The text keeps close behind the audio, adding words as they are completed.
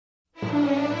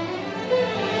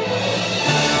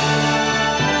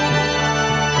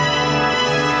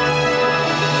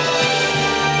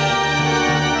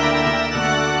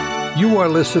are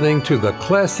listening to the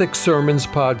Classic Sermons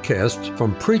podcast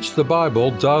from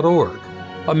PreachTheBible.org,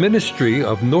 a ministry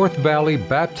of North Valley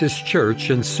Baptist Church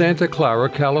in Santa Clara,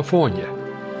 California.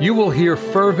 You will hear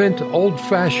fervent,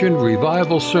 old-fashioned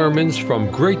revival sermons from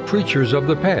great preachers of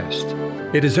the past.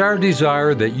 It is our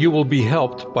desire that you will be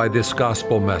helped by this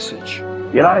gospel message.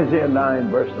 In Isaiah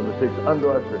 9, verse number 6, unto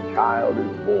us a child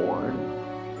is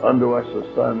born, unto us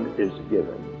a son is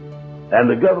given, and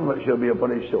the government shall be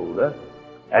upon his shoulder,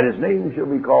 and his name shall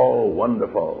be called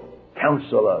Wonderful,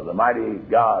 Counselor, the Mighty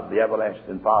God, the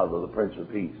Everlasting Father, the Prince of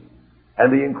Peace.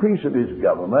 And the increase of his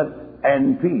government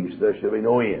and peace there shall be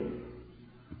no end.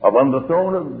 Upon the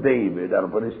throne of David and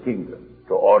upon his kingdom,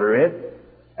 to order it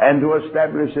and to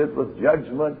establish it with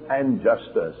judgment and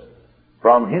justice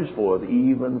from henceforth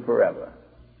even forever.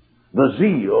 The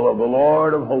zeal of the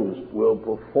Lord of hosts will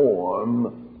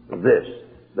perform this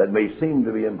that may seem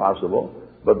to be impossible,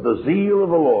 but the zeal of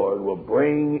the Lord will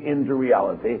bring into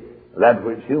reality that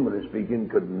which, humanly speaking,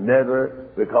 could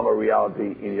never become a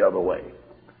reality any other way.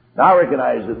 Now, I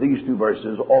recognize that these two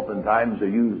verses oftentimes are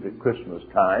used at Christmas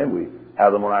time. We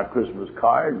have them on our Christmas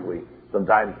cards. We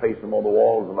sometimes paste them on the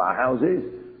walls of our houses,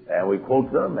 and we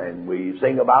quote them, and we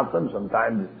sing about them.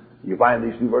 Sometimes you find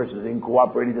these two verses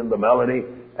incorporated in the melody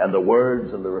and the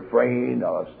words and the refrain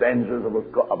or stanzas of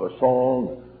a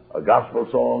song, a gospel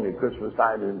song at Christmas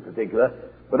time in particular.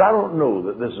 But I don't know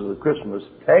that this is a Christmas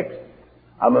text.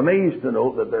 I'm amazed to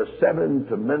note that there are 7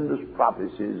 tremendous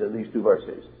prophecies in these two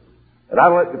verses. And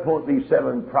I'd like to point these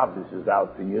 7 prophecies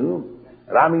out to you.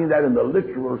 And I mean that in the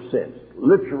literal sense.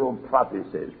 Literal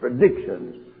prophecies,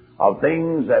 predictions of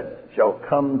things that shall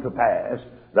come to pass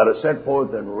that are set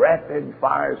forth in rapid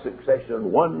fire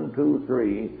succession, 1, 2,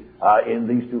 3, in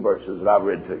these two verses that I've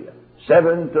read to you.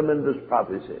 7 tremendous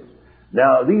prophecies.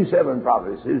 Now, these 7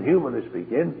 prophecies, humanly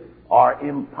speaking, are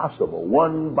impossible.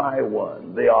 One by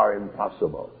one, they are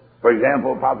impossible. For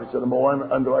example, prophecy number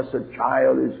 1, unto us a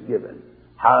child is given.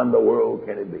 How in the world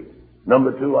can it be?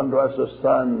 Number 2, unto us a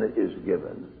son is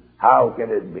given. How can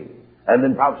it be? And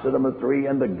then prophecy number 3,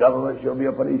 and the government shall be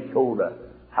upon his shoulder.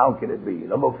 How can it be?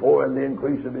 Number 4, and the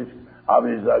increase of his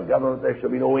government there shall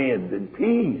be no end. And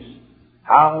peace.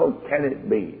 How can it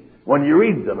be? When you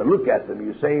read them and look at them,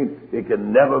 you say it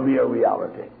can never be a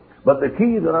reality. But the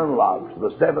key that unlocks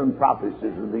the 7 prophecies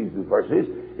in these two verses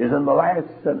is in the last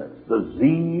sentence. The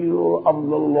zeal of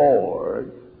the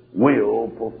Lord will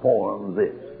perform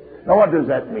this. Now, what does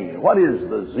that mean? What is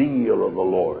the zeal of the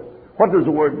Lord? What does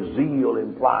the word zeal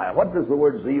imply? What does the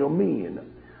word zeal mean?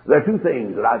 There are 2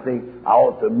 things that I think I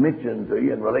ought to mention to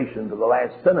you in relation to the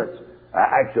last sentence.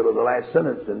 Actually, the last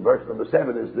sentence in verse number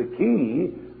 7 is the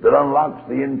key that unlocks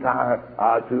the entire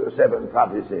 7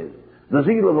 prophecies. The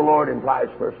zeal of the Lord implies,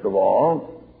 first of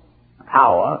all,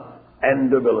 power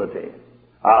and ability,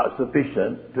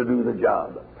 sufficient to do the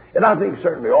job. And I think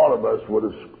certainly all of us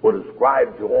would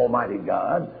ascribe to Almighty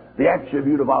God the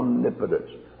attribute of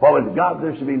omnipotence. For with God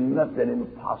there should be nothing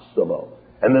impossible.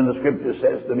 And then the Scripture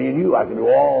says to me and you, I can do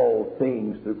all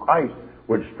things through Christ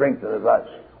which strengtheneth us.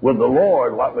 With the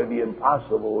Lord, what may be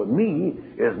impossible with me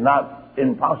is not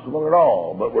impossible at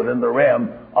all, but within the realm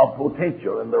of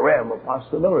potential, in the realm of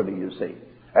possibility, you see.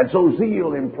 And so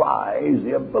zeal implies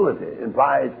the ability,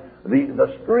 implies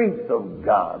the strength of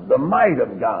God, the might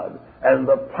of God, and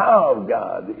the power of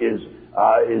God is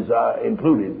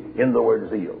included in the word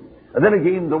zeal. And then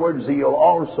again, the word zeal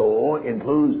also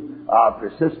includes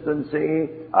persistency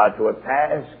to a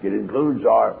task. It includes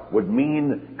or would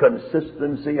mean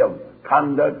consistency of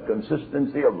conduct,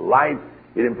 consistency of life.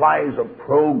 It implies a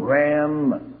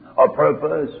program, a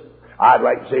purpose. I'd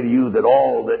like to say to you that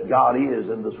all that God is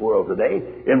in this world today,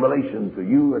 in relation to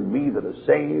you and me that are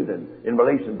saved, and in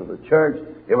relation to the church,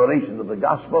 in relation to the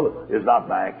gospel, is not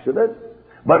by accident,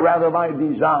 but rather by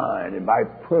design and by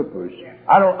purpose.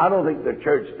 I don't think the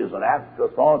church is an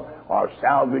afterthought or a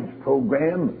salvage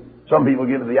program. Some people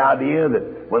give the idea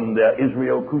that when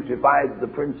Israel crucified the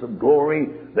Prince of Glory,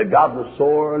 that God was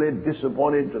sorely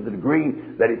disappointed to the degree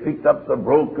that He picked up the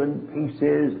broken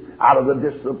pieces out of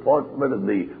the disappointment and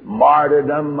the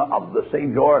martyrdom of the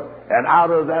Savior, and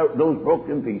out of those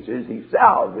broken pieces He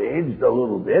salvaged a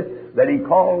little bit that He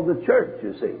called the church,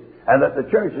 you see. And that the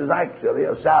church is actually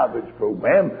a salvage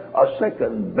program, a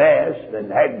second best,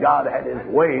 and had God had His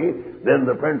way, then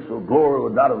the Prince of Glory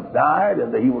would not have died,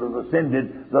 and that He would have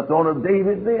ascended the throne of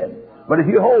David then. But if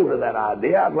you hold to that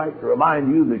idea, I'd like to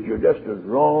remind you that you're just as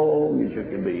wrong as you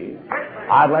can be.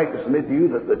 I'd like to submit to you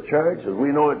that the church, as we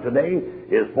know it today,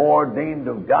 is foreordained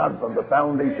of God from the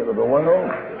foundation of the world,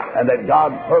 and that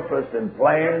God purposed and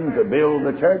planned to build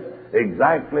the church,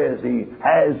 exactly as He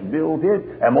has built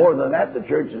it. And more than that, the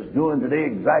church is doing today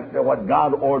exactly what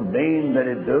God ordained that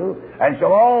it do, and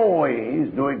shall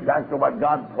always do exactly what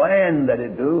God planned that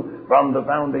it do from the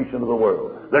foundation of the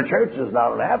world. The church is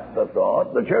not an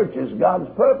afterthought. The church is God's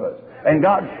purpose and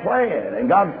God's plan and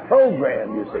God's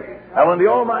program, you see. And when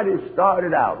the Almighty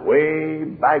started out way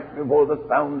back before the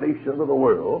foundation of the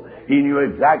world, He knew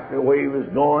exactly where He was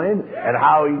going and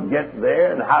how He'd get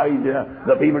there and how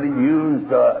the people He'd use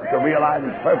to realize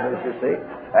His purpose, you see.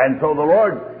 And so the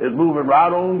Lord is moving right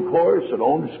on course and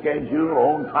on schedule,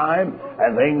 on time,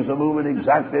 and things are moving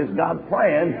exactly as God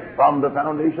planned from the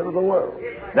foundation of the world.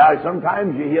 Now,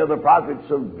 sometimes you hear the prophets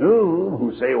of doom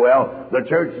who say, well, the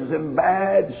church is in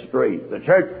bad strait. The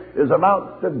church is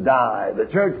about to die.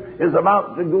 The church is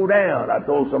about to go down. I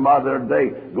told somebody the other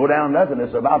day, go down nothing,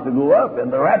 it's about to go up in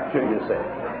the rapture, you say.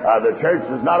 The church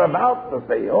is not about to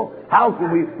fail. How can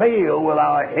we fail with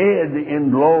our head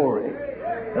in glory?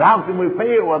 And how can we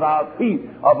fail with our feet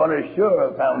upon a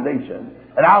sure foundation?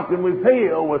 And how can we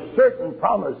fail with certain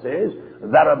promises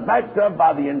that are backed up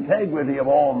by the integrity of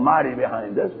Almighty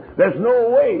behind us? There's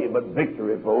no way but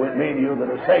victory for many of you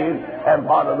that are saved and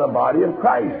part of the body of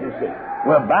Christ, you see.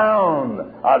 We're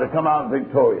bound to come out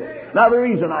victorious. Now, the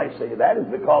reason I say that is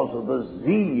because of the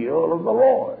zeal of the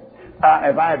Lord.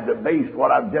 If I had to base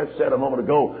what I've just said a moment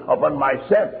ago upon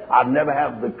myself, I'd never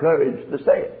have the courage to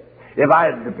say it. If I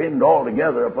had to depend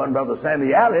altogether upon Brother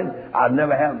Sandy Allen, I'd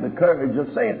never have the courage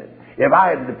of saying it. If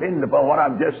I had to depend upon what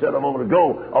I've just said a moment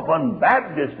ago upon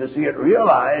Baptists to see it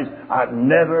realized, I'd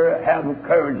never have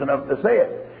courage enough to say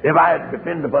it. If I had to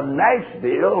depend upon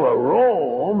Nashville or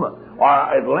Rome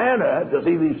or Atlanta to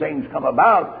see these things come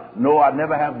about, no, I'd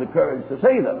never have the courage to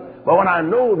say them. But when I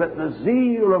know that the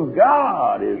zeal of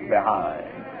God is behind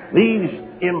these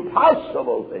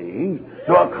impossible things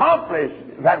to accomplish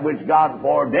that which God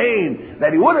foreordained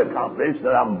that He would accomplish,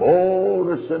 that I'm bold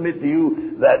to submit to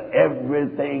you that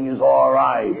everything is all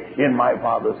right in my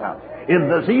Father's house. In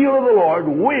the zeal of the Lord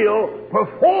will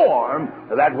perform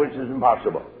that which is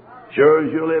impossible. Sure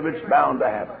as you live, it's bound to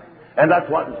happen. And that's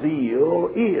what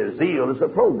zeal is. Zeal is a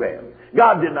program.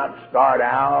 God did not start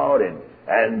out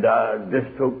and this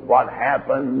took what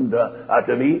happened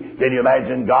to me. Can you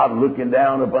imagine God looking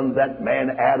down upon that man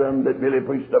Adam that Billy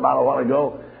preached about a while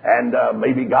ago? And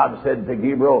maybe God said to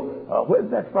Gabriel,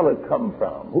 where'd that fellow come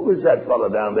from? Who is that fellow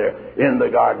down there in the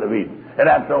Garden of Eden? And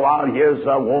after a while, here's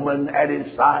a woman at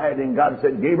his side, and God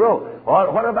said, Gabriel,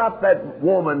 what about that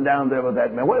woman down there with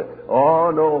that man?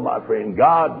 Oh, no, my friend.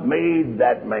 God made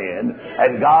that man,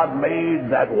 and God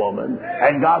made that woman,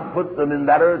 and God put them in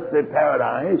that earthly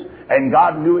paradise, and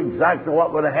God knew exactly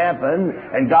what would happen,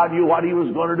 and God knew what He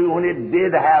was going to do when it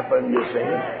did happen, you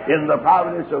see. In the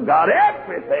providence of God,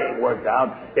 everything worked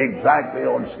out exactly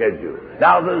on schedule.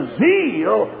 Now, the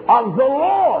zeal of the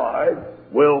Lord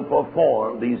will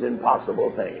perform these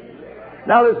impossible things.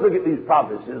 Now let's look at these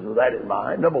prophecies with that in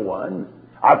mind. Number one,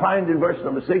 I find in verse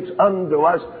number 6, unto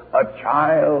us a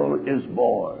child is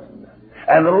born.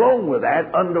 And along with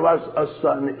that, unto us a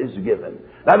son is given.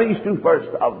 Now these two first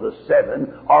of the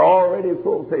 7 are already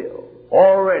fulfilled.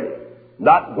 Already.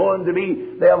 Not going to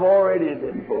be, they have already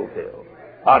been fulfilled.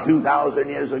 2,000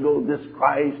 years ago, this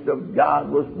Christ of God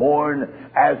was born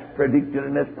as predicted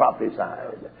and as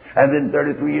prophesied. And then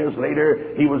 33 years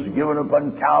later, He was given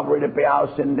upon Calvary to pay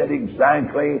our sin debt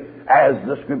exactly as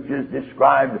the Scriptures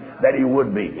described that He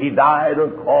would be. He died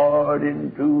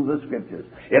according to the Scriptures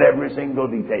in every single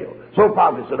detail. So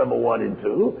prophecy number 1 and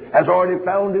 2 has already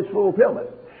found its fulfillment.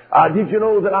 Did you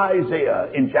know that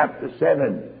Isaiah in chapter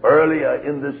 7, earlier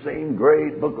in the same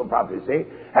great book of prophecy,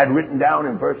 had written down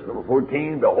in verse number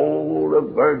 14, Behold,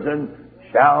 a virgin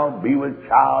shall be with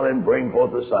child and bring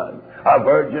forth a son. A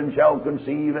virgin shall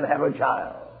conceive and have a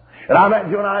child. And I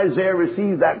imagine when Isaiah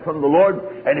received that from the Lord,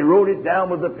 and he wrote it down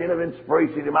with the pen of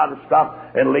inspiration, he might have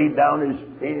stopped and laid down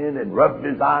his pen and rubbed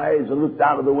his eyes and looked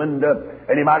out of the window,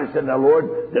 and he might have said, Now,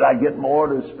 Lord, did I get more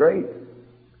to straight?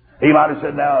 He might have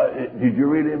said, Now, did you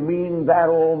really mean that,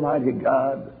 Almighty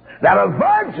God? That a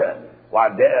virgin? Why,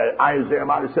 Isaiah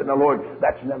might have said, Now, Lord,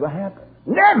 that's never happened.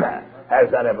 Never has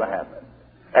that ever happened.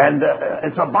 And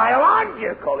it's a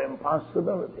biological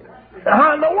impossibility. And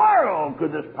how in the world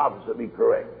could this prophecy be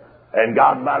correct? And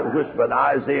God might have whispered,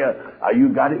 Isaiah, you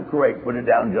got it correct. Put it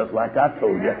down just like I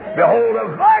told you. Behold,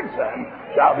 a virgin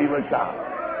shall be with child.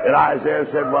 And Isaiah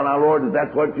said, Well, now, Lord, if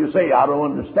that's what you say, I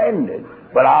don't understand it.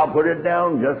 But I'll put it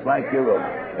down just like you wrote.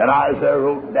 And Isaiah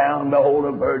wrote down, Behold,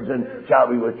 a virgin shall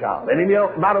be with child. And he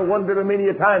might have wondered many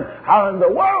a time, how in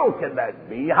the world can that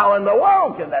be? How in the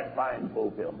world can that find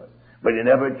fulfillment? But he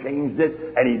never changed it,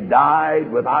 and he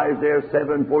died with Isaiah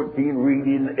 7:14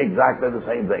 reading exactly the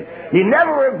same thing. He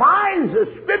never revised the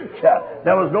Scripture.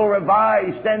 There was no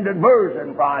revised standard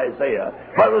version for Isaiah.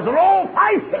 But it was an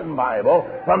old-fashioned Bible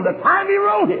from the time he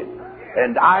wrote it.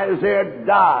 And Isaiah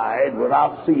died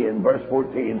without seeing verse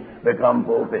 14 become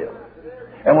fulfilled.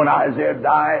 And when Isaiah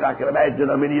died, I can imagine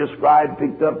how many a scribe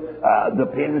picked up the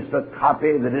pens to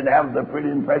copy. They didn't have the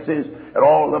printing presses, and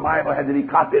all the Bible had to be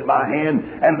copied by hand.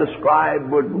 And the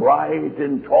scribe would write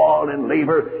and toil and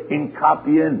labor in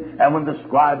copying. And when the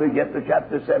scribe would get to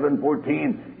chapter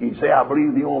 7:14, he'd say, I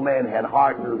believe the old man had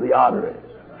hardened the arteries.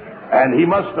 And he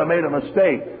must have made a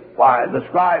mistake. Why, the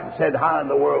scribe said, how in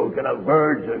the world can a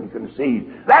virgin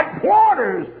conceive? That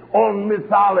borders on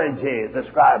mythology, the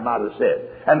scribe might have said.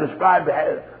 And the scribe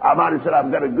might have said,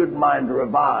 I've got a good mind to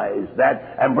revise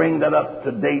that and bring that up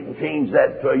to date and change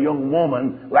that to a young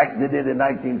woman like they did in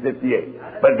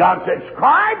 1958. But God said,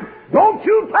 scribe, don't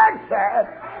you touch that.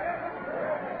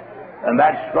 And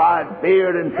that scribe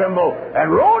feared and trembled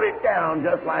and wrote it down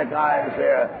just like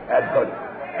Isaiah had put it.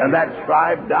 And that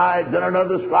scribe died. Then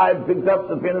another scribe picked up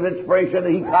the pen of inspiration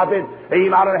and he copied. He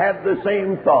might have had the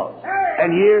same thoughts.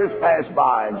 And years passed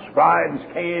by, and scribes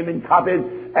came and copied,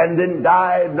 and then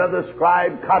died. Another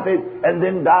scribe copied, and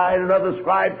then died. Another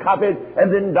scribe copied,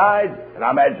 and then died. And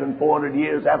I imagine 400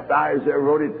 years after Isaiah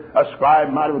wrote it, a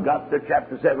scribe might have got to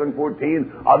chapter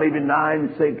 7:14, or maybe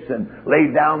 9:6, and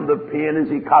laid down the pen as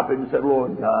he copied and said,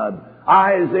 Lord God,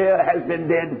 Isaiah has been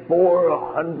dead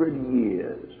 400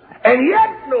 years. And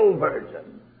yet no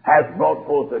virgin has brought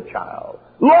forth a child.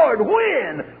 Lord,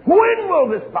 when will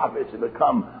this prophecy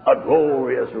become a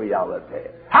glorious reality?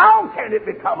 How can it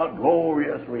become a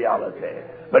glorious reality?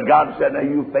 But God said, now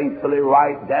you faithfully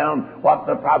write down what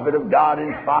the prophet of God,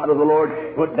 inspired of the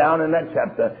Lord, put down in that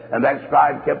chapter. And that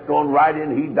scribe kept on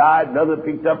writing. He died. Another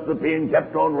picked up the pen,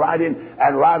 kept on writing,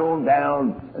 and right on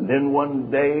down. And then one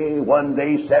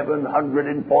day,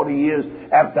 740 years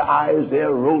after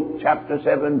Isaiah wrote chapter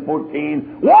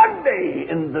 7:14, one day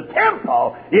in the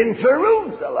temple in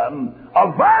Jerusalem,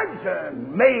 a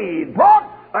virgin maid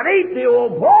brought an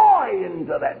 8-year-old boy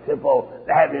into that temple,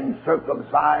 having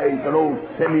circumcised an old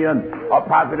Simeon, a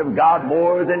prophet of God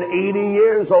more than 80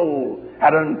 years old,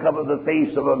 had uncovered the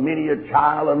face of a many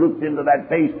child and looked into that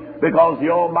face, because the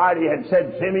Almighty had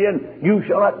said, Simeon, you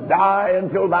shall not die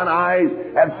until thine eyes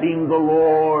have seen the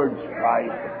Lord's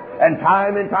Christ. And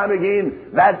time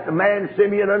again, that man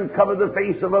Simeon uncovered the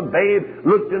face of a babe,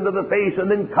 looked into the face,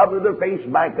 and then covered the face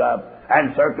back up,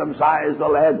 and circumcised the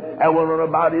lad, and went on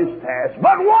about his task.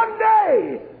 But one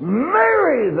day,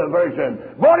 Mary the Virgin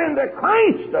brought in the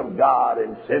Christ of God,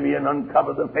 and Simeon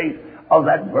uncovered the face of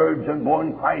that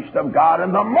virgin-born Christ of God.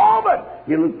 And the moment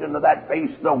he looked into that face,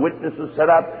 the witnesses set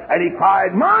up, and he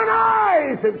cried, mine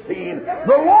eyes have seen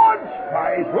the Lord's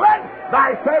Christ. Let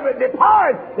thy servant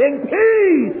depart in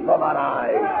peace, for mine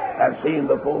eyes have seen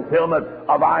the fulfillment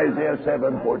of Isaiah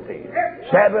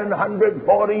 7:14.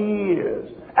 740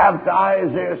 years after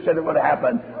Isaiah said it would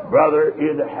happen, brother,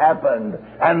 it happened.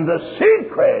 And the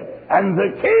secret and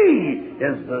the key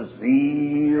is the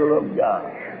zeal of God.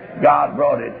 God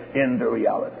brought it into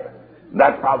reality.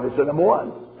 That's prophecy number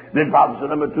 1. Then prophecy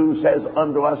number 2 says,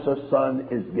 unto us a son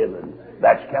is given.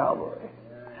 That's Calvary.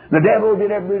 The devil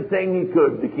did everything he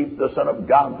could to keep the Son of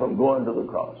God from going to the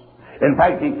cross. In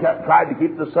fact, he tried to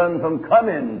keep the Son from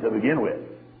coming to begin with.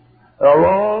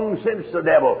 Long since the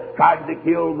devil tried to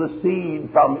kill the seed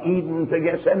from Eden to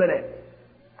Gethsemane.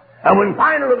 And when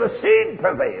finally the seed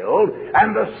prevailed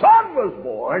and the Son was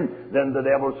born, then the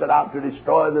devil set out to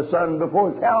destroy the Son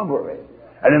before Calvary.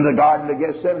 And in the Garden of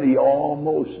Gethsemane, he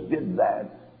almost did that.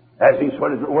 As he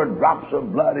sweated the word drops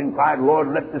of blood and cried,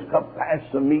 Lord, let this cup pass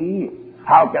from me.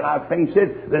 How can I face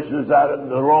it? This is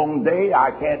the wrong day.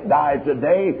 I can't die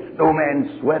today. No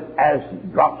man sweat as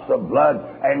drops of blood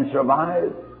and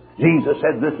survive. Jesus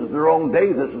said, this is the wrong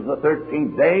day. This is the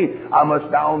 13th day. I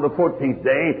must die on the 14th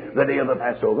day, the day of the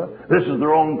Passover. This is the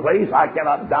wrong place. I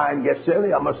cannot die in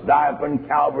Gethsemane. I must die upon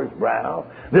Calvary's brow.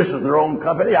 This is the wrong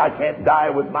company. I can't die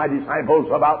with my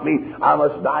disciples about me. I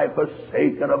must die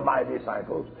forsaken of my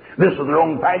disciples. This is the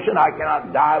wrong fashion. I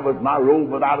cannot die with my robe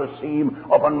without a seam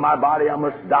upon my body. I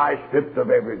must die stripped of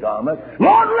every garment.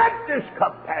 Lord, let this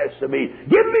cup pass to me.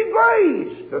 Give me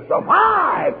grace to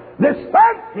survive this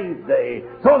 13th day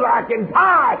so that I can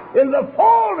die in the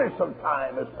fullness of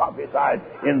time as prophesied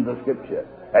in the Scripture.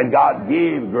 And God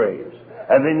gave grace.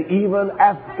 And then even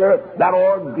after that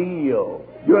ordeal,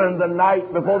 during the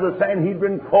night before the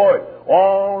Sanhedrin court.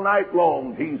 All night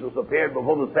long, Jesus appeared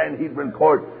before the Sanhedrin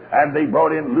court, and they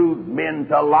brought in lewd men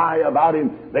to lie about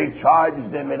him. They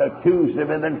charged him and accused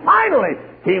him, and then finally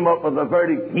came up with the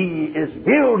verdict: he is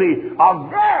guilty of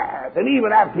death. And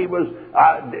even after he was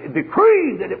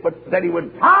decreed that he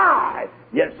would die,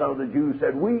 yet some of the Jews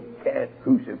said, we can't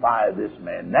crucify this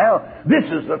man now. This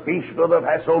is the feast of the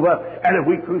Passover, and if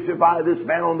we crucify this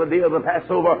man on the day of the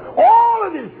Passover, all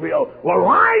of Israel will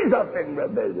rise up in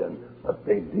rebellion. But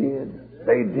they did.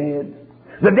 They did.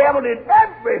 The devil did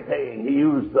everything. He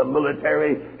used the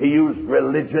military. He used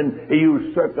religion. He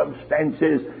used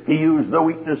circumstances. He used the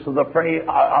weakness of the frame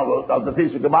of the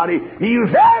physical body. He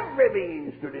used every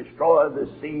means to destroy the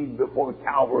seed before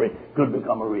Calvary could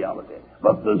become a reality.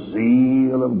 But the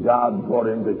zeal of God brought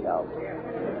him to Calvary.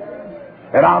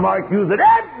 And I'll mark you that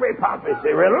every prophecy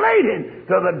relating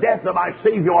to the death of our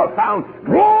Savior found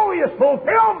glorious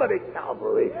fulfillment at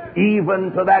Calvary,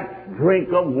 even to that drink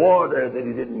of water that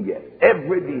he didn't get.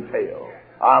 Every detail.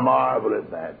 I marvel at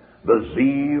that. The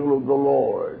zeal of the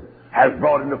Lord has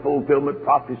brought into fulfillment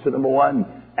prophecy number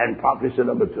 1 and prophecy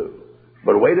number 2.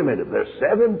 But wait a minute. There's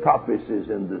 7 prophecies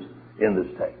in this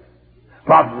text.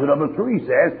 Prophecy number 3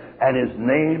 says, and his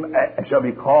name shall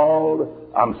be called,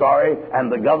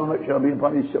 and the government shall be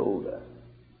upon his shoulder.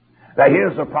 Now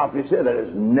here's a prophecy that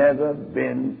has never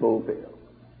been fulfilled.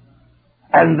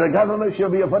 And the government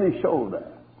shall be upon his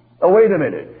shoulder. Oh, wait a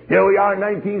minute. Here we are in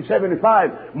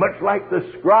 1975, much like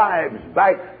the scribes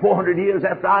back 400 years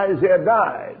after Isaiah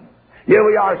died. Here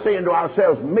we are saying to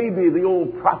ourselves, maybe the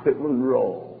old prophet was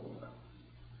wrong.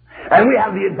 And we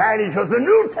have the advantage of the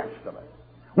New Testament.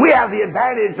 We have the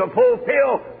advantage of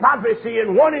fulfilled prophecy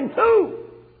in 1 and 2.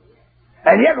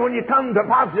 And yet when you come to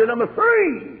prophecy number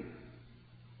 3,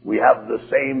 we have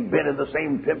been in the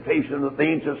same temptation that the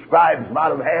ancient scribes might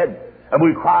have had. And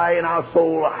we cry in our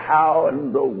soul, how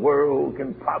in the world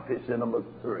can prophecy number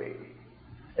 3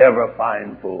 ever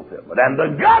find fulfillment? And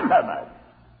the government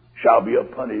shall be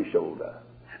upon his shoulder.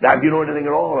 Now, if you know anything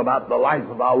at all about the life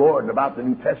of our Lord and about the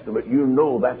New Testament, you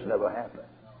know that's never happened.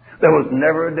 There was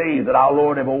never a day that our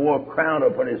Lord ever wore a crown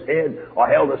upon his head, or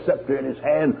held a scepter in his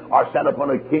hand, or sat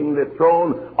upon a kingly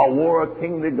throne, or wore a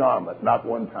kingly garment. Not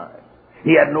one time.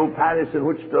 He had no palace in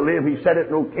which to live. He sat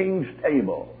at no king's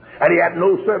table. And he had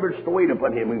no servants to wait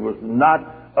upon him. He was not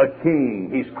a king.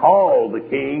 He's called the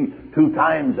king 2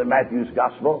 times in Matthew's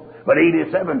gospel, but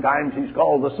 87 times he's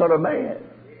called the Son of Man.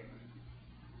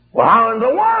 Well, how in the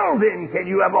world then can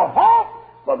you ever hope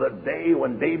for the day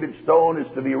when David's throne is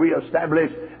to be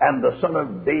reestablished and the Son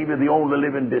of David, the only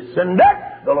living descendant,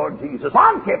 the Lord Jesus,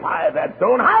 occupy that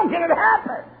throne? How can it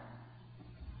happen?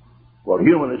 Well,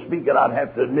 humanly speaking, I'd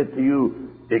have to admit to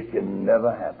you, it can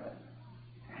never happen.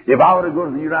 If I were to go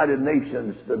to the United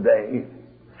Nations today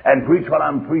and preach what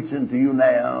I'm preaching to you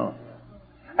now,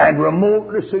 and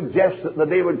remotely suggest that the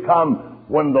day would come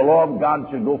when the law of God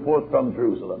should go forth from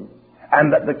Jerusalem,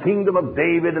 and that the kingdom of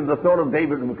David and the throne of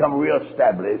David would become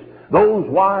reestablished, those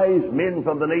wise men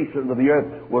from the nations of the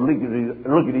earth would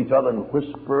look at each other and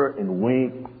whisper and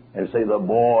wink and say, the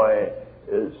boy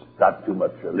has got too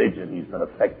much religion. He's been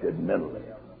affected mentally.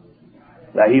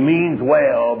 Now, he means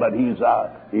well, but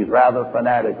he's rather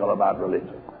fanatical about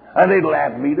religion. And they'd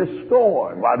laugh me to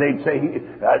scorn. Why, they'd say,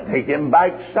 take him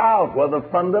back south where the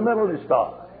fundamentalists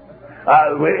are.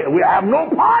 We have no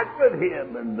part with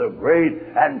him in the great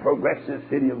and progressive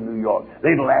city of New York.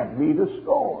 They'd laugh me to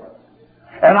scorn.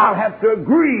 And I'll have to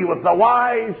agree with the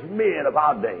wise men of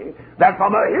our day that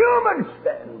from a human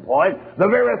standpoint, the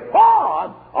very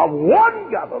thought of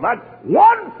one government,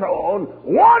 one throne,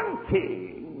 one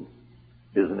king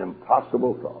is an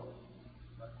impossible thought.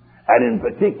 And in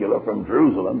particular from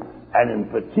Jerusalem, and in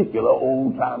particular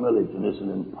old-time religion, is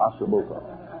an impossible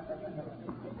thought.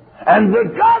 And the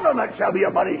government shall be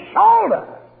upon his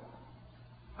shoulder.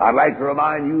 I'd like to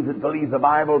remind you that believe the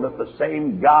Bible that the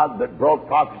same God that brought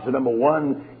prophecy number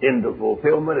 1 into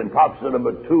fulfillment and prophecy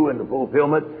number 2 into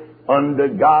fulfillment, under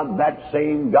God, that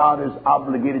same God is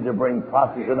obligated to bring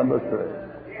prophecy number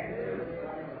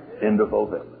 3 into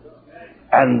fulfillment.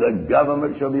 And the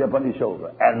government shall be upon his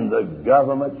shoulder. And the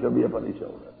government shall be upon his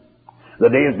shoulder. The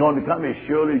day is going to come, as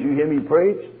surely as you hear me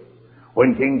preach,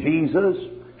 when King Jesus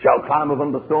shall climb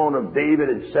upon the throne of David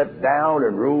and sit down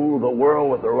and rule the world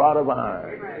with a rod of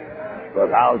iron. But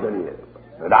how's it is?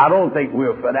 And I don't think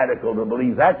we're fanatical to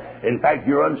believe that. In fact,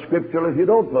 you're unscriptural if you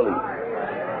don't believe it.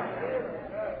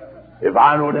 If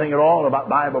I know anything at all about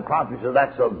Bible prophecy,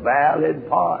 that's a valid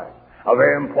part, a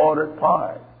very important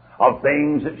part of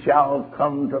things that shall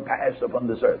come to pass upon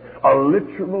this earth. A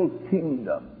literal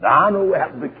kingdom. Now, I know we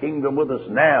have the kingdom with us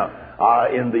now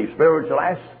in the spiritual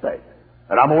aspect.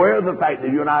 And I'm aware of the fact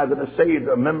that you and I are going to saved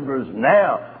are members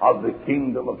now of the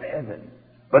kingdom of heaven.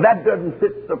 But that doesn't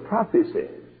fit the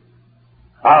prophecies.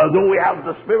 Though we have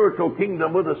the spiritual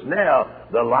kingdom with us now,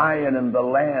 the lion and the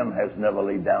lamb has never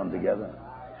laid down together.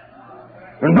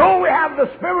 And though we have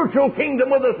the spiritual kingdom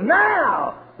with us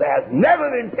now, there has never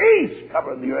been peace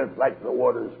covering the earth like the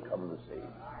waters cover the sea.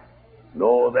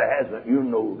 No, there hasn't. You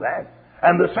know that.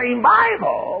 And the same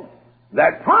Bible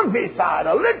that prophesied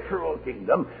a literal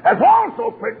kingdom has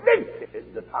also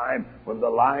predicted the time when the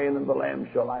lion and the lamb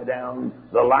shall lie down,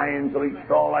 the lion shall eat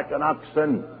straw like an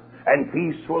oxen, and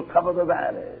peace will cover the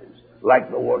valleys like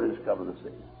the waters cover the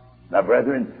sea. Now,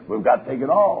 brethren, we've got to take it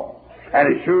all. And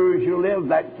as sure as you live,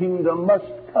 that kingdom must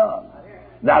come.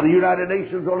 Now, the United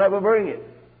Nations will never bring it.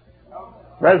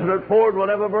 President Ford will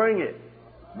never bring it.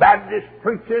 Baptist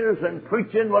preachers and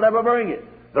preaching will never bring it.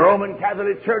 The Roman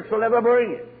Catholic Church will never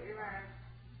bring it.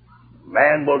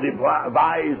 Man will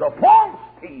devise a false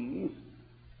peace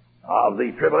of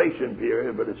the tribulation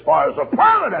period, but as far as a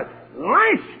permanent,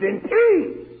 lasting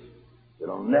peace,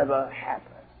 it'll never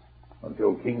happen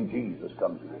until King Jesus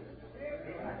comes again.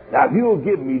 Now, if you'll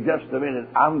give me just a minute,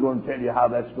 I'm going to tell you how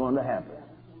that's going to happen.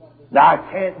 Now,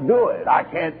 I can't do it. I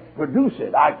can't produce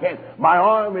it. I can't. My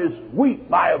arm is weak.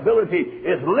 My ability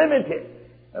is limited.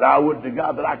 And I would to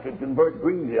God that I could convert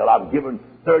Greenville. I've given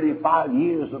 35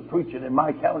 years of preaching in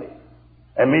my county.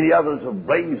 And many others have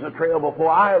blazed a trail before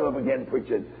I ever began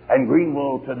preaching. And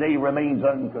Greenville today remains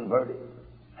unconverted.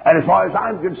 And as far as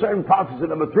I'm concerned, prophecy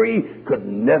number 3 could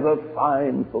never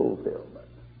find fulfillment.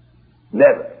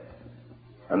 Never.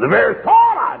 And the very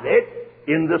thought of it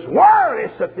in this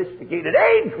worldly, sophisticated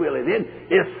age we live in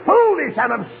is foolish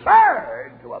and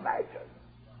absurd to imagine.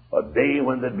 A day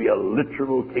when there'd be a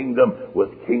literal kingdom with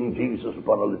King Jesus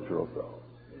upon a literal throne.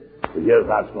 But here's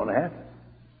how it's going to happen.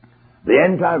 The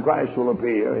Antichrist will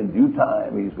appear in due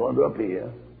time. He's going to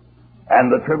appear.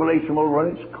 And the tribulation will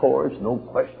run its course, no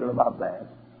question about that.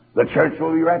 The church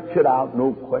will be raptured out,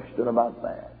 no question about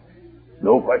that.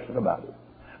 No question about it.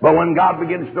 But when God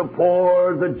begins to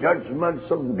pour the judgments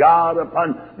of God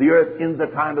upon the earth in the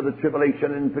time of the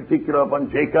tribulation, in particular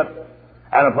upon Jacob,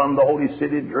 and upon the holy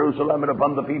city Jerusalem, and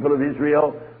upon the people of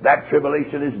Israel, that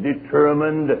tribulation is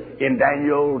determined in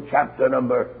Daniel chapter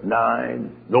number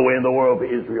 9. No way in the world for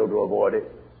Israel to avoid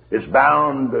it. It's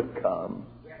bound to come.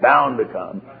 Bound to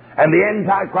come. And the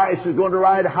Antichrist is going to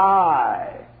ride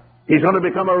high. He's going to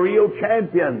become a real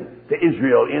champion to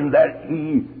Israel in that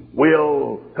he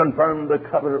will confirm the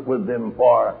covenant with them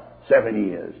for 7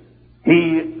 years.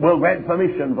 He will grant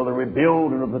permission for the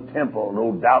rebuilding of the temple.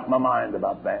 No doubt in my mind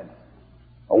about that.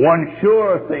 One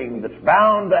sure thing that's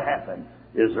bound to happen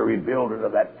is the rebuilding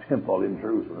of that temple in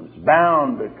Jerusalem. It's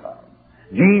bound to come.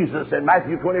 Jesus in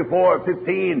Matthew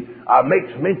 24:15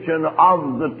 makes mention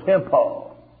of the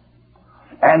temple.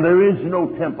 And there is no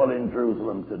temple in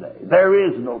Jerusalem today. There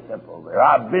is no temple there.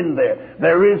 I've been there.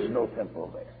 There is no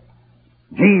temple there.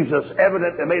 Jesus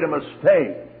evidently made a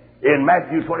mistake in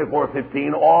Matthew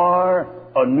 24:15, or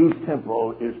a new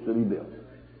temple is to be built.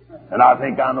 And I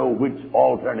think I know which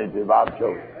alternative I've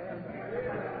chosen.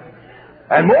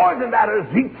 And more than that,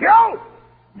 Ezekiel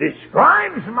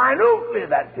describes minutely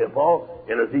that temple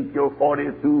in Ezekiel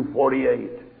 40-48.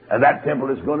 And that temple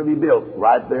is going to be built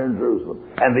right there in Jerusalem.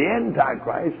 And the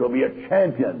Antichrist will be a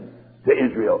champion to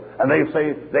Israel. And they'll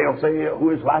say,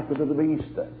 who is like unto the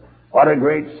beast? What a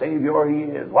great Savior he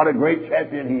is. What a great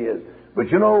champion he is. But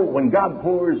you know, when God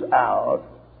pours out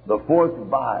the 4th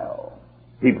vial,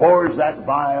 he pours that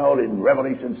vial in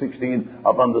Revelation 16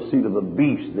 upon the seat of the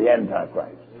beast, the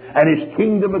Antichrist. And his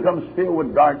kingdom becomes filled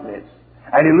with darkness.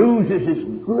 And he loses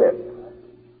his grip.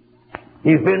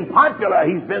 He's been popular.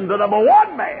 He's been the number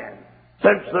 1 man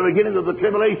since the beginning of the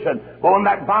tribulation. But when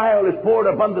that vial is poured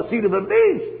upon the seat of the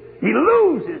beast, he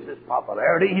loses his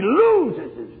popularity. He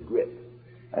loses his grip.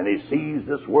 And he sees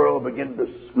this world begin to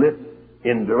slip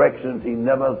in directions he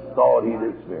never thought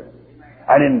he'd experience.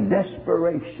 And in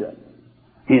desperation,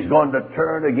 he's going to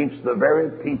turn against the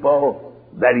very people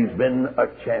that he's been a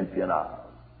champion of.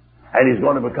 And he's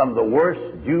going to become the worst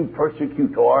Jew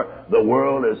persecutor the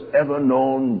world has ever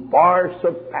known, far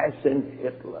surpassing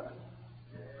Hitler.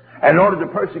 And in order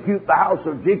to persecute the house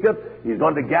of Jacob, he's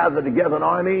going to gather together an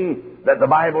army that the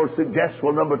Bible suggests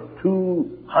will number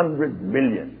 200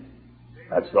 million.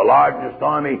 That's the largest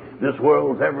army this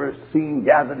world's ever seen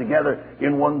gathered together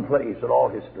in one place in all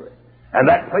history. And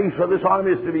that place where this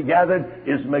army is to be gathered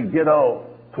is Megiddo,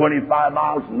 25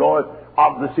 miles north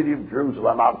of the city of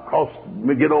Jerusalem. I've crossed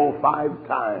Megiddo 5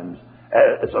 times.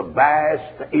 It's a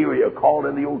vast area called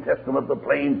in the Old Testament the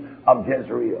plains of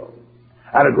Jezreel.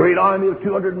 And a great army of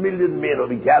 200 million men will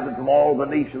be gathered from all the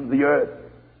nations of the earth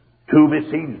to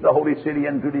besiege the holy city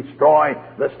and to destroy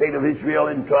the state of Israel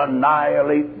and to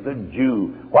annihilate the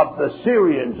Jew. What the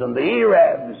Syrians and the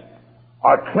Arabs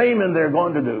are claiming they're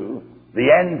going to do,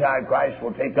 the Antichrist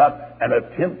will take up and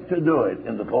attempt to do it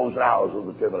in the closing hours of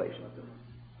the tribulation.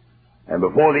 And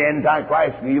before the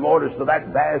Antichrist gave orders to that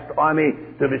vast army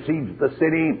to besiege the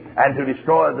city and to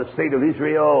destroy the state of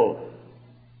Israel,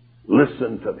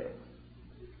 listen to me.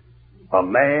 A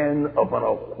man upon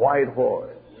a white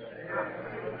horse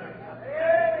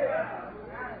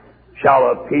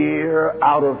shall appear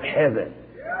out of heaven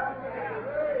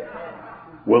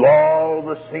with all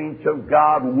the saints of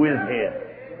God with him.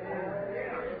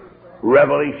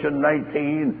 Revelation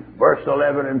 19, verse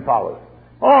 11 and following.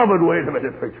 Oh, but wait a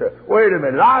minute, preacher. Wait a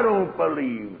minute. I don't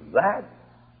believe that.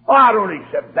 I don't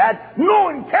accept that. No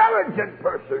intelligent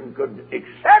person could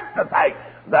accept the fact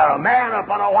that a man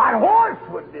upon a white horse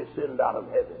would descend out of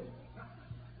heaven.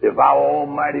 If our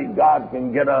Almighty God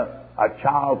can get a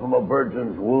child from a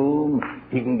virgin's womb,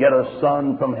 He can get a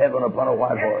son from heaven upon a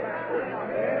white horse.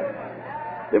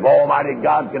 If Almighty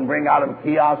God can bring out of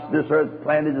chaos this earth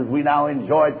planet as we now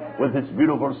enjoy it with its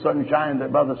beautiful sunshine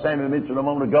that Brother Samuel mentioned a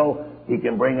moment ago, He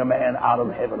can bring a man out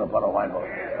of heaven upon a white horse.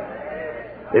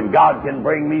 If God can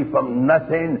bring me from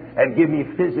nothing and give me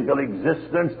physical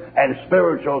existence and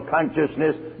spiritual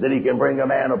consciousness, then He can bring a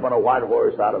man upon a white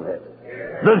horse out of heaven.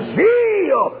 The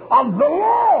zeal of the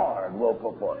Lord will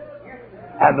perform it.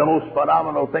 And the most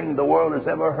phenomenal thing the world has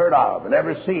ever heard of and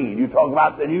ever seen. You talk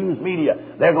about the news media.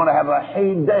 They're going to have a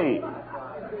heyday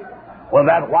when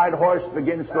that white horse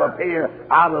begins to appear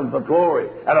out of the glory.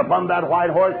 And upon that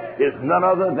white horse is none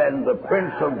other than the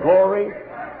Prince of Glory,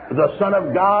 the Son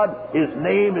of God. His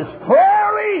name is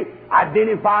clearly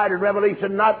identified in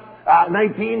Revelation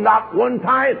 19, not one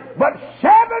time, but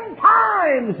 7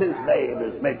 times His name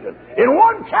is mentioned. In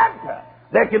one chapter,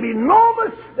 there can be no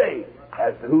mistake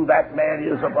as to who that man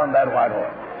is upon that white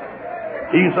horse.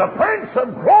 He's the Prince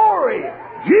of Glory,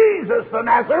 Jesus the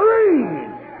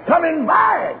Nazarene, coming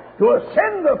back to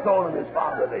ascend the throne of His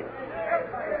Father David.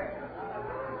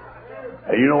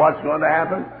 And you know what's going to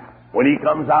happen? When He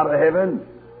comes out of heaven,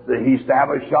 He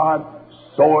established a sharp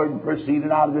sword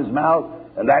proceeding out of His mouth,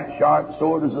 and that sharp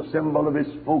sword is a symbol of His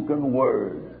spoken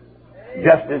word.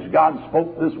 Just as God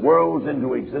spoke this world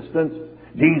into existence,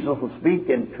 Jesus will speak,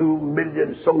 and 2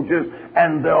 million soldiers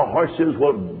and their horses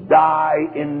will die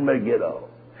in Megiddo.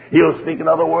 He'll speak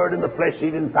another word, and the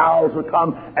flesh-eating fowls will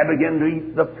come and begin to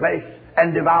eat the flesh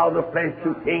and devour the flesh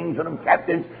to kings and of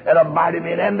captains and of mighty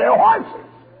men and their horses.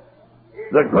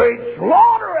 The great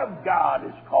slaughter of God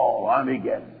is called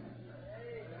Armageddon.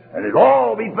 And it'll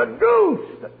all be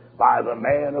produced by the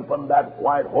man upon that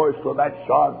white horse with that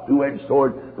sharp 2-edged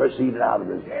sword proceeding out of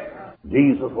his hand.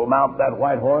 Jesus will mount that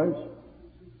white horse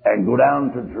and go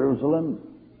down to Jerusalem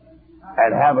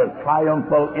and have a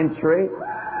triumphal entry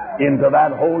into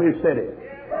that holy city.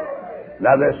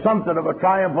 Now there's something of a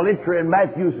triumphal entry in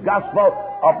Matthew's Gospel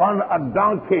upon a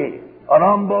donkey, an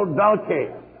humble donkey.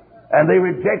 And they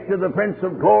rejected the Prince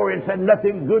of Glory and said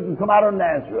nothing good can come out of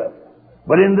Nazareth.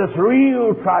 But in this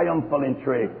real triumphal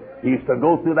entry, He's to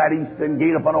go through that eastern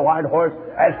gate upon a white horse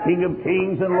as King of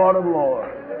Kings and Lord of Lords.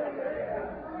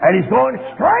 And He's going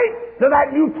straight to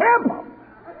that new temple.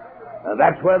 And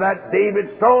that's where that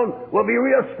David's throne will be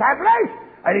reestablished.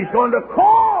 And He's going to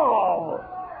call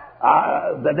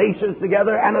the nations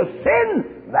together and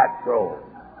ascend that throne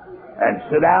and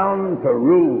sit down to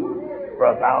rule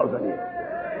for 1,000 years.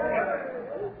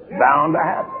 Bound to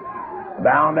happen.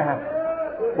 Bound to happen.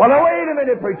 Well, now, wait a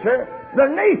minute, preacher. The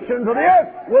nations of the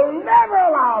earth will never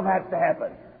allow that to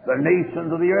happen. The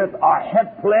nations of the earth are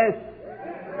helpless.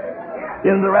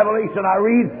 In the Revelation I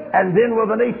read, and then were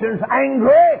the nations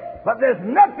angry, but there's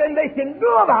nothing they can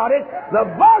do about it. The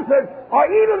buzzards are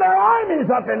eating their armies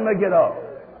up in Megiddo.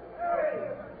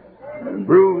 And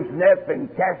Brezhnev and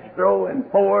Castro and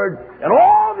Ford and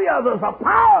all the others are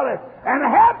powerless and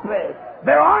helpless.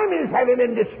 Their armies having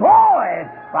been destroyed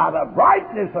by the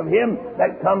brightness of Him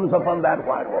that comes upon that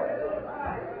white horse.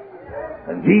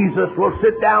 And Jesus will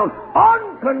sit down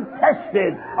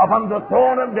uncontested upon the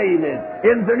throne of David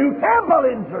in the new temple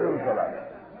in Jerusalem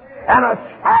and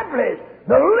establish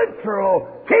the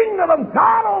literal kingdom of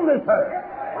God on this earth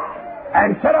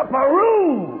and set up a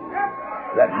rule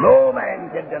that no man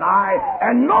can deny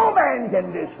and no man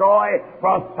can destroy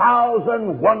for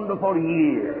 1,000 wonderful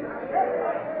years.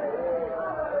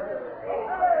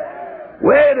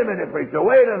 Wait a minute, preacher,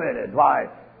 wait a minute. Why,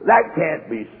 that can't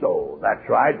be so. That's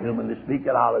right, humanly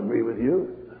speaking, I'll agree with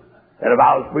you. And if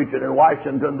I was preaching in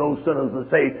Washington, those sinners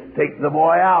would say, take the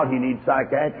boy out, he needs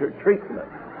psychiatric treatment.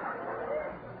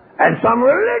 And some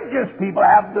religious people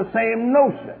have the same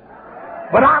notion.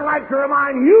 But I'd like to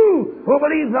remind you who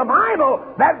believes the Bible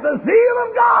that the zeal of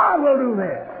God will do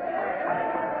this.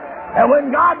 And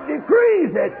when God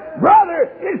decrees it, brother,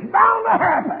 it's bound to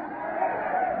happen.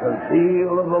 The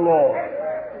zeal of the Lord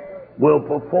will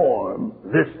perform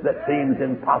this that seems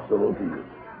impossible to you.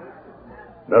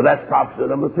 Now that's prophecy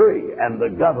number 3. And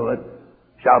the government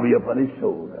shall be upon his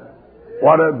shoulder.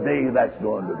 What a day that's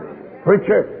going to be.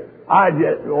 Preacher,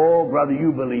 oh brother,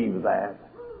 you believe that.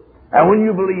 And when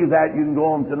you believe that, you can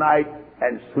go home tonight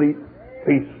and sleep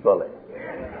peacefully.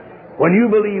 When you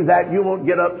believe that, you won't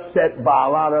get upset by a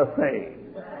lot of things.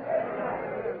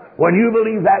 When you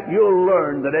believe that, you'll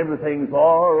learn that everything's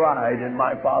all right in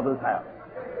my Father's house.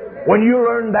 When you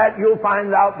learn that, you'll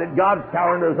find out that God's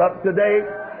calendar's up to date,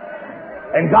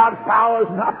 and God's power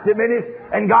is not diminished,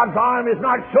 and God's arm is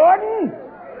not shortened.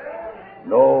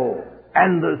 No.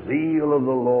 And the zeal of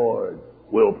the Lord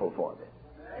will perform it.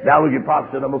 Now we get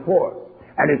prophecy number 4.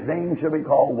 And his name shall be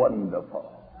called Wonderful,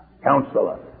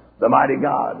 Counselor, the Mighty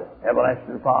God,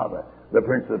 Everlasting Father, the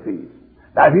Prince of Peace.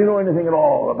 Now if you know anything at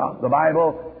all about the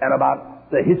Bible and about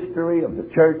the history of the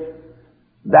church,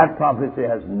 that prophecy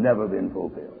has never been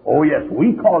fulfilled. Oh yes,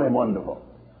 we call him Wonderful.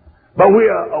 But we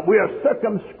are a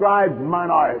circumscribed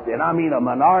minority, and I mean a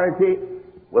minority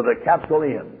with a capital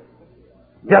N.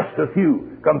 Just a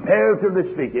few.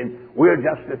 Comparatively speaking, we're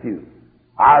just a few.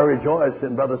 I rejoice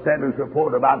in Brother Sanders'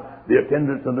 report about the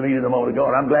attendance of the meeting a moment ago,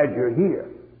 and I'm glad you're here.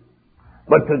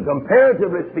 But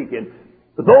comparatively speaking,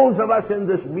 those of us in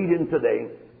this meeting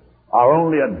today are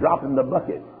only a drop in the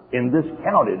bucket in this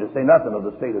county, to say nothing of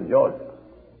the state of Georgia.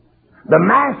 The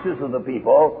masses of the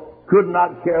people could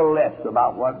not care less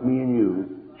about what me and you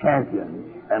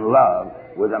champion and love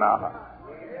within our hearts.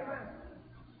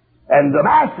 And the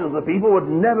masses of the people would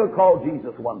never call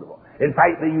Jesus Wonderful. In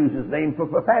fact, they use his name for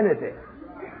profanity.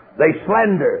 They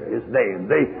slander his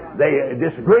name. They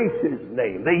disgrace his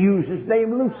name. They use his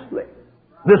name loosely.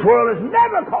 This world has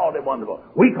never called him wonderful.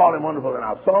 We call him wonderful in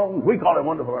our songs. We call him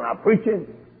wonderful in our preaching.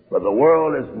 But the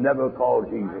world has never called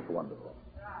Jesus wonderful.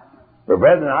 But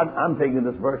brethren, I'm taking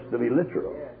this verse to be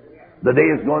literal. The day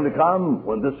is going to come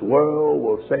when this world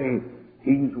will say,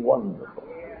 he's wonderful.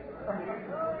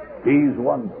 He's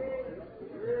wonderful.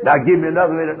 Now give me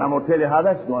another minute and I'm going to tell you how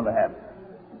that's going to happen.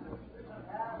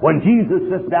 When Jesus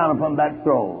sits down upon that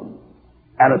throne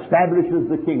and establishes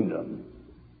the kingdom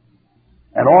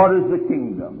and orders the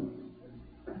kingdom,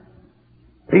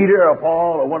 Peter or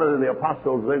Paul or one of the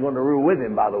apostles, they're going to rule with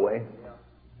him, by the way.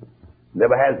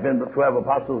 Never has been but 12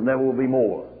 apostles, never will be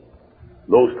more.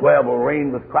 Those 12 will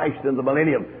reign with Christ in the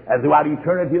millennium and throughout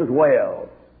eternity as well.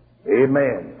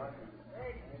 Amen.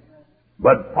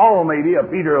 But Paul maybe, or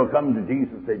Peter will come to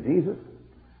Jesus and say, Jesus,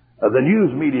 the news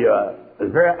media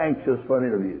is very anxious for an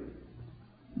interview.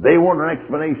 They want an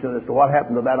explanation as to what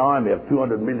happened to that army of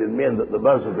 200 million men that the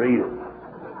buzzards are eating.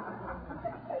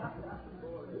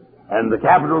 And the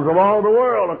capitals of all the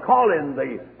world are calling.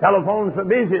 The telephones are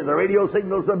busy. The radio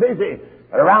signals are busy.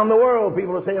 And around the world,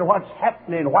 people are saying, what's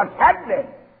happening? What's happening?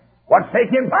 What's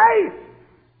taking place?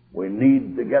 We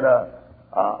need to get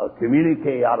a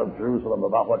communique out of Jerusalem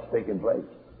about what's taking place.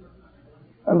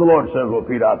 And the Lord says, well,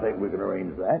 Peter, I think we can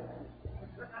arrange that.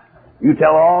 You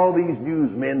tell all these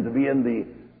newsmen to be in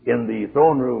the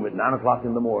throne room at 9 o'clock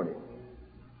in the morning.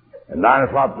 At 9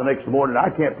 o'clock the next morning, I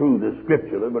can't prove this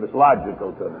scripturally, but it's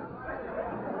logical to me.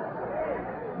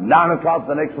 9 o'clock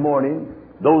the next morning,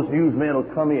 those newsmen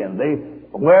will come in.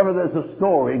 Wherever there's a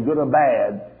story, good or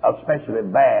bad, especially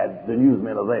bad, the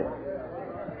newsmen are there.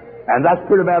 And that's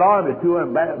pretty bad army,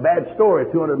 bad story,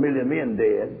 200 million men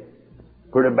dead.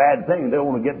 Pretty bad thing. They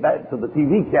want to get back to the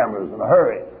TV cameras in a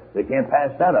hurry. They can't pass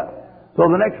that up. So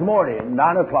the next morning,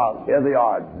 9 o'clock, here they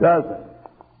are, dozens.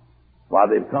 While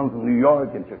they've come from New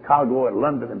York and Chicago and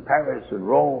London and Paris and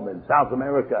Rome and South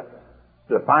America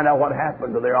to find out what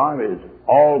happened to their armies.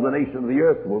 All the nations of the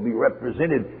earth will be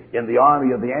represented in the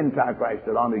army of the Antichrist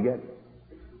at Armageddon.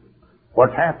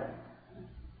 What's happened?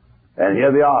 And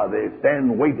here they are. They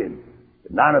stand waiting.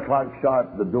 At 9 o'clock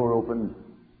sharp, the door opens.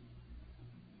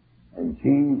 And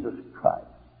Jesus Christ,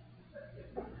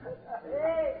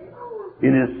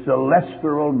 in his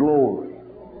celestial glory,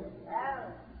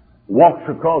 walks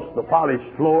across the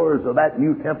polished floors of that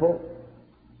new temple,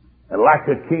 and like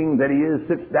a king that he is,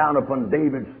 sits down upon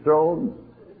David's throne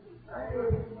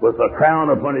with a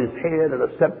crown upon his head and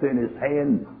a scepter in his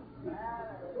hand.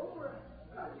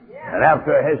 And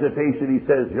after a hesitation, he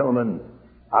says, gentlemen,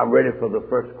 I'm ready for the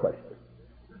first question.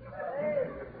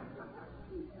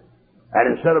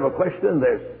 And instead of a question,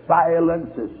 there's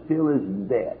silence as still as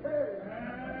death.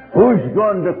 Who's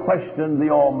going to question the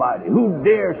Almighty? Who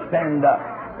dare stand up?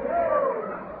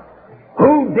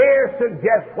 Who you dare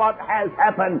suggest what has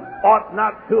happened ought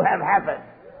not to have happened.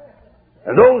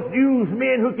 And those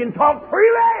newsmen who can talk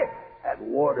freely at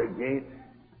Watergate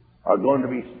are going to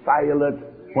be silent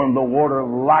when the water of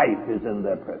life is in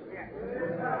their presence.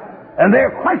 And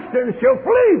their questions shall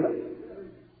flee them.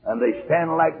 And they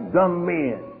stand like dumb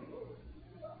men.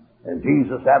 And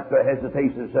Jesus, after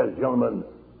hesitation, says, gentlemen,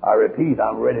 I repeat,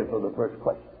 I'm ready for the first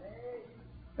question.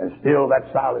 And still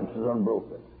that silence is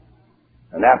unbroken.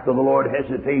 And after the Lord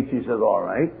hesitates, he says, all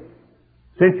right,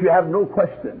 since you have no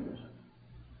questions,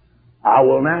 I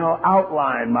will now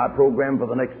outline my program for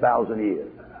the next 1,000 years.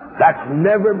 That's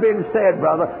never been said,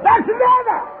 brother. That's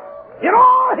never, in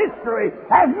all history,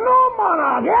 has no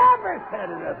monarch ever said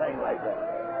anything like that.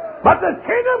 But the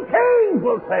King of Kings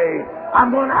will say, I'm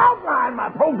going to outline my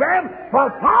program for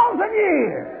 1,000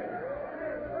 years.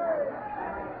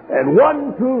 And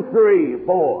 1, 2, 3,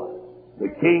 4, the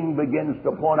king begins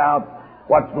to point out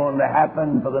what's going to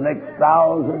happen for the next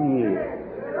 1,000 years.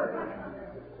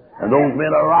 And those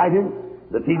men are writing,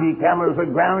 the TV cameras are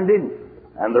grounding,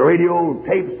 and the radio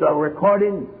tapes are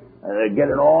recording, and they're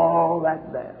getting all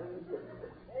that down.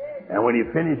 And when he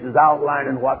finishes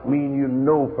outlining what mean you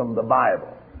know from the Bible,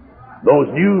 those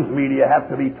news media have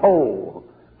to be told.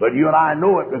 But you and I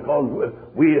know it because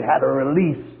we had a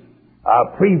release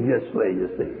previously, you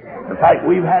see. In fact,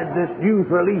 we've had this news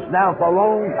release now for a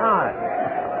long time.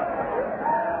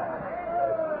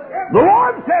 The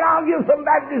Lord said, I'll give some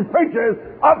Baptist preachers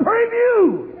a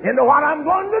preview into what I'm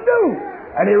going to do.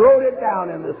 And he wrote it down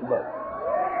in this book.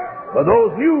 But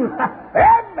those newsmen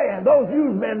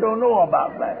don't know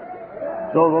about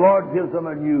that. So the Lord gives them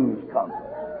a news conference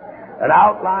and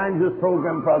outlines his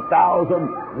program for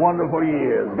 1,000 wonderful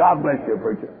years. God bless you,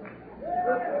 preacher.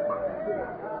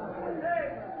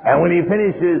 And when he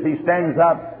finishes, he stands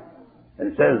up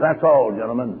and says, that's all,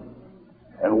 gentlemen,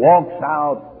 and walks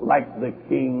out like the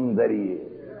king that he is.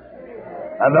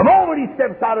 And the moment he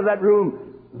steps out of that room,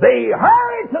 they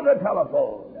hurry to the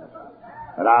telephone.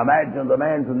 And I imagine the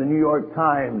man from the New York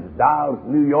Times dials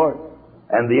New York,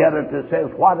 and the editor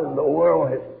says, what in the world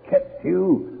has kept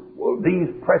you? Well, these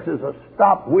presses are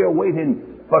stopped. We're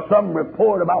waiting for some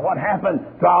report about what happened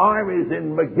to our armies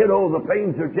in Megiddo, the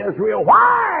plains of Jezreel.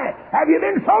 Why have you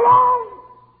been so long?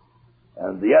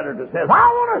 And the editor says, I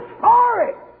want a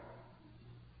story.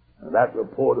 And that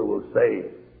reporter will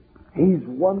say, he's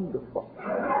wonderful.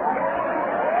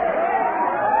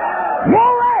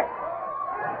 Glory!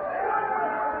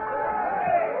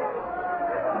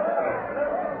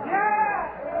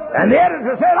 And the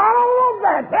editor said, I don't want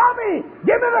that. Tell me.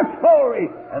 Give me the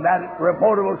story. And that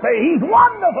reporter will say, he's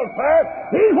wonderful, sir.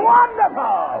 He's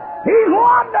wonderful. He's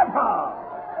wonderful.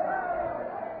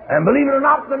 And believe it or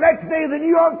not, the next day the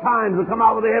New York Times will come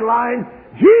out with the headlines,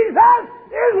 Jesus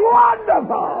is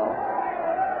wonderful.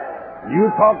 You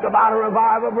talked about a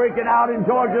revival breaking out in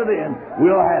Georgia then.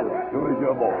 We'll have it. Sure as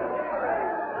your boy.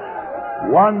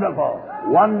 Wonderful.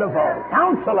 Wonderful.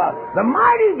 Counselor, the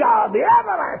mighty God, the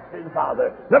everlasting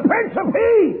Father, the Prince of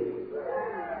Peace.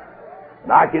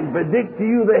 And I can predict to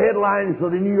you the headlines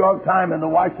for the New York Times and the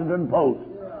Washington Post.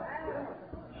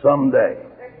 Someday.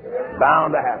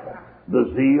 Bound to happen.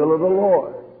 The zeal of the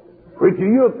Lord. Preacher,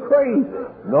 you're crazy.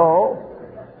 No,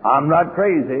 I'm not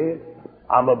crazy.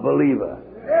 I'm a believer.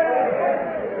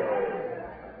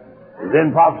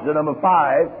 Then prophecy number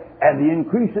 5, and the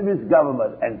increase of his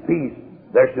government and peace,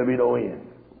 there shall be no end.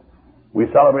 We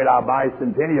celebrate our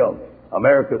bicentennial.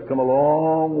 America's come a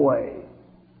long way.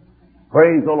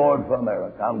 Praise the Lord for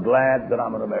America. I'm glad that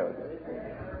I'm an American.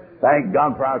 Thank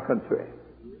God for our country.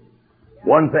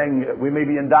 One thing, we may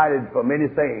be indicted for many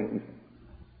things,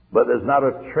 but there's not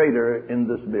a traitor in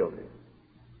this building.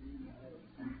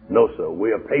 No, sir.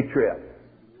 We're patriots.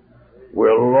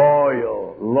 We're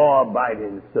loyal,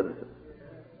 law-abiding citizens.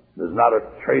 There's not a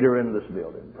traitor in this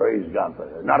building. Praise God for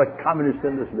that. Not a communist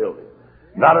in this building.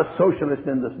 Not a socialist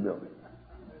in this building.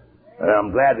 And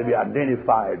I'm glad to be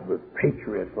identified with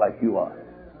patriots like you are.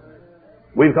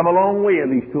 We've come a long way in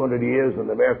these 200 years in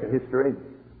American history.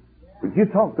 But you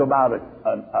talked about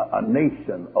a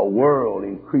nation, a world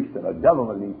increasing, a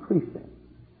government increasing,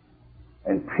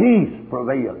 and peace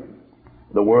prevailing.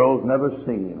 The world's never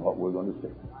seen what we're going to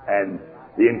see. And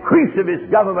the increase of his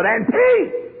government and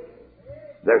peace,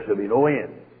 there shall be no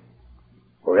end.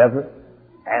 Forever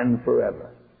and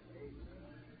forever.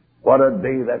 What a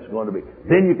day that's going to be.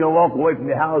 Then you can walk away from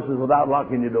your houses without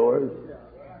locking your doors.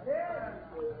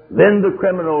 Then the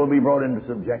criminal will be brought into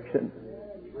subjection.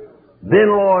 Then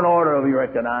law and order will be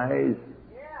recognized.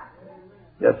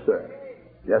 Yes, sir.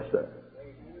 Yes, sir.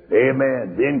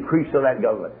 Amen. The increase of that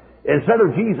government. Instead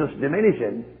of Jesus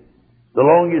diminishing, The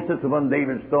longer you sit upon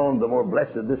David's throne, the more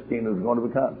blessed this kingdom is going to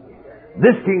become.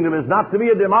 This kingdom is not to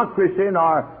be a democracy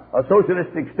nor a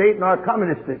socialistic state nor a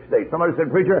communistic state. Somebody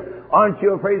said, preacher, aren't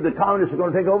you afraid the communists are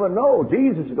going to take over? No,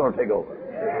 Jesus is going to take over.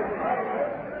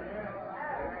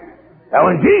 And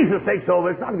when Jesus takes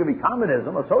over, it's not going to be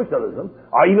communism or socialism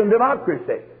or even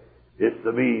democracy. It's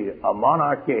to be a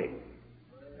monarchy.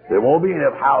 There won't be any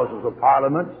houses of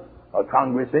parliament or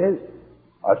congresses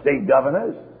or state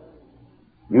governors.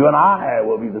 You and I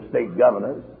will be the state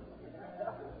governors.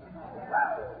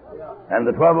 And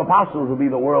the 12 apostles will be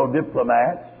the world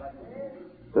diplomats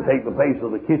to take the place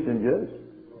of the Kissingers.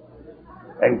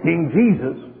 And King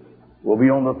Jesus will be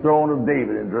on the throne of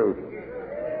David in Jerusalem.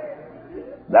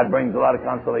 That brings a lot of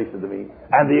consolation to me.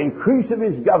 And the increase of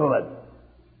his government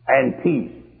and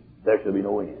peace, there shall be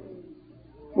no end.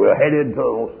 We're headed to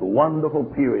the most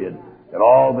wonderful period in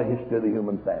all the history of the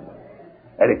human family.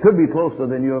 And it could be closer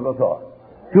than you ever thought.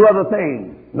 Two other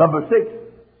things. Number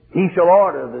 6, he shall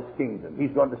order this kingdom.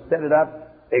 He's going to set it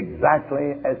up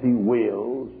exactly as he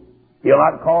wills. He'll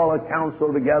not call a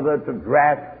council together to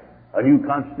draft a new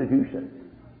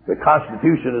constitution. The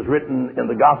Constitution is written in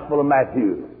the Gospel of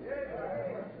Matthew.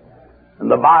 And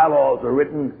the bylaws are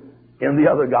written in the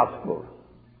other Gospels.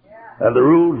 And the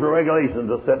rules and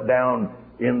regulations are set down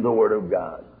in the Word of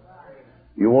God.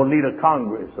 You won't need a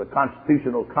Congress, a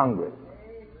constitutional Congress.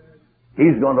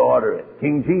 He's going to order it.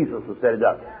 King Jesus will set it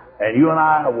up. And you and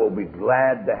I will be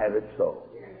glad to have it so.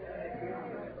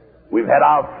 We've had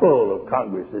our full of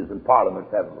Congresses and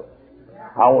Parliaments, haven't we?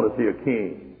 I want to see a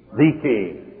king. The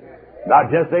king.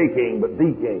 Not just a king, but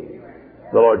the king.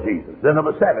 The Lord Jesus. Then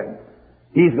number 7,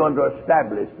 he's going to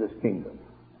establish this kingdom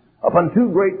upon two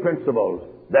great principles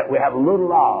that we have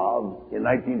little of in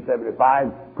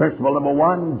 1975. Principle number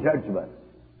 1, judgment.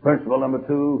 Principle number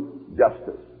 2,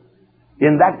 justice.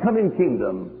 In that coming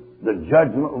kingdom, the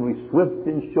judgment will be swift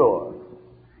and sure.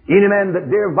 Any man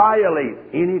that dare violate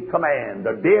any command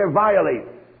or dare violate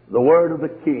the word of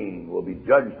the king will be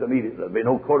judged immediately. There'll be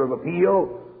no court of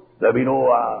appeal. There'll be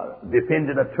no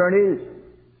defendant attorneys.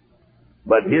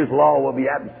 But his law will be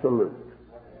absolute.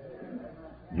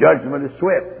 Judgment is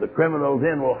swift. The criminal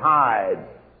then will hide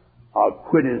or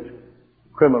quit his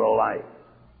criminal life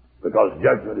because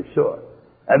judgment is sure.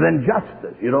 And then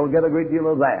justice. You don't get a great deal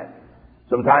of that.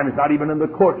 Sometimes not even in the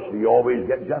courts do you always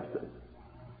get justice.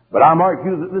 But I mark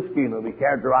you that this kingdom will be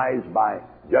characterized by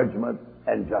judgment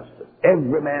and justice.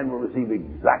 Every man will receive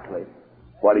exactly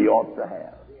what he ought to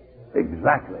have.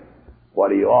 Exactly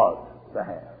what he ought to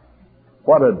have.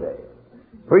 What a day.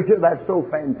 Preacher, that's so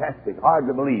fantastic. Hard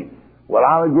to believe. Well,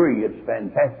 I'll agree it's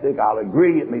fantastic. I'll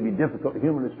agree it may be difficult,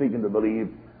 humanly speaking, to believe.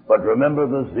 But remember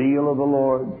the zeal of the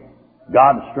Lord,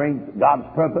 God's strength, God's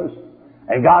purpose.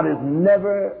 And God has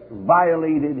never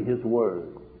violated His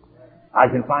word. I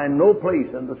can find no place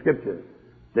in the Scriptures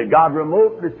that God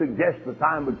remotely suggests the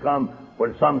time would come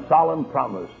when some solemn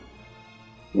promise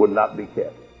would not be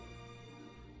kept.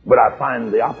 But I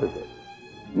find the opposite.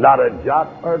 Not a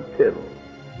jot or tittle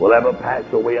will ever pass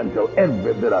away until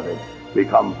every bit of it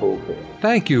become fulfilled.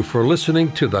 Thank you for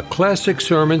listening to the Classic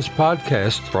Sermons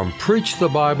podcast from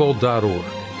PreachTheBible.org.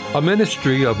 a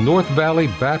ministry of North Valley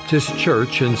Baptist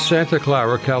Church in Santa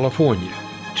Clara, California.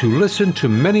 To listen to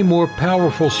many more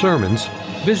powerful sermons,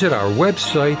 visit our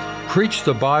website,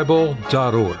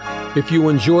 PreachTheBible.org. If you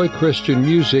enjoy Christian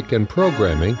music and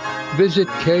programming, visit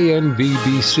knvbc.com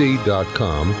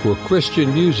for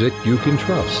Christian music you can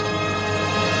trust.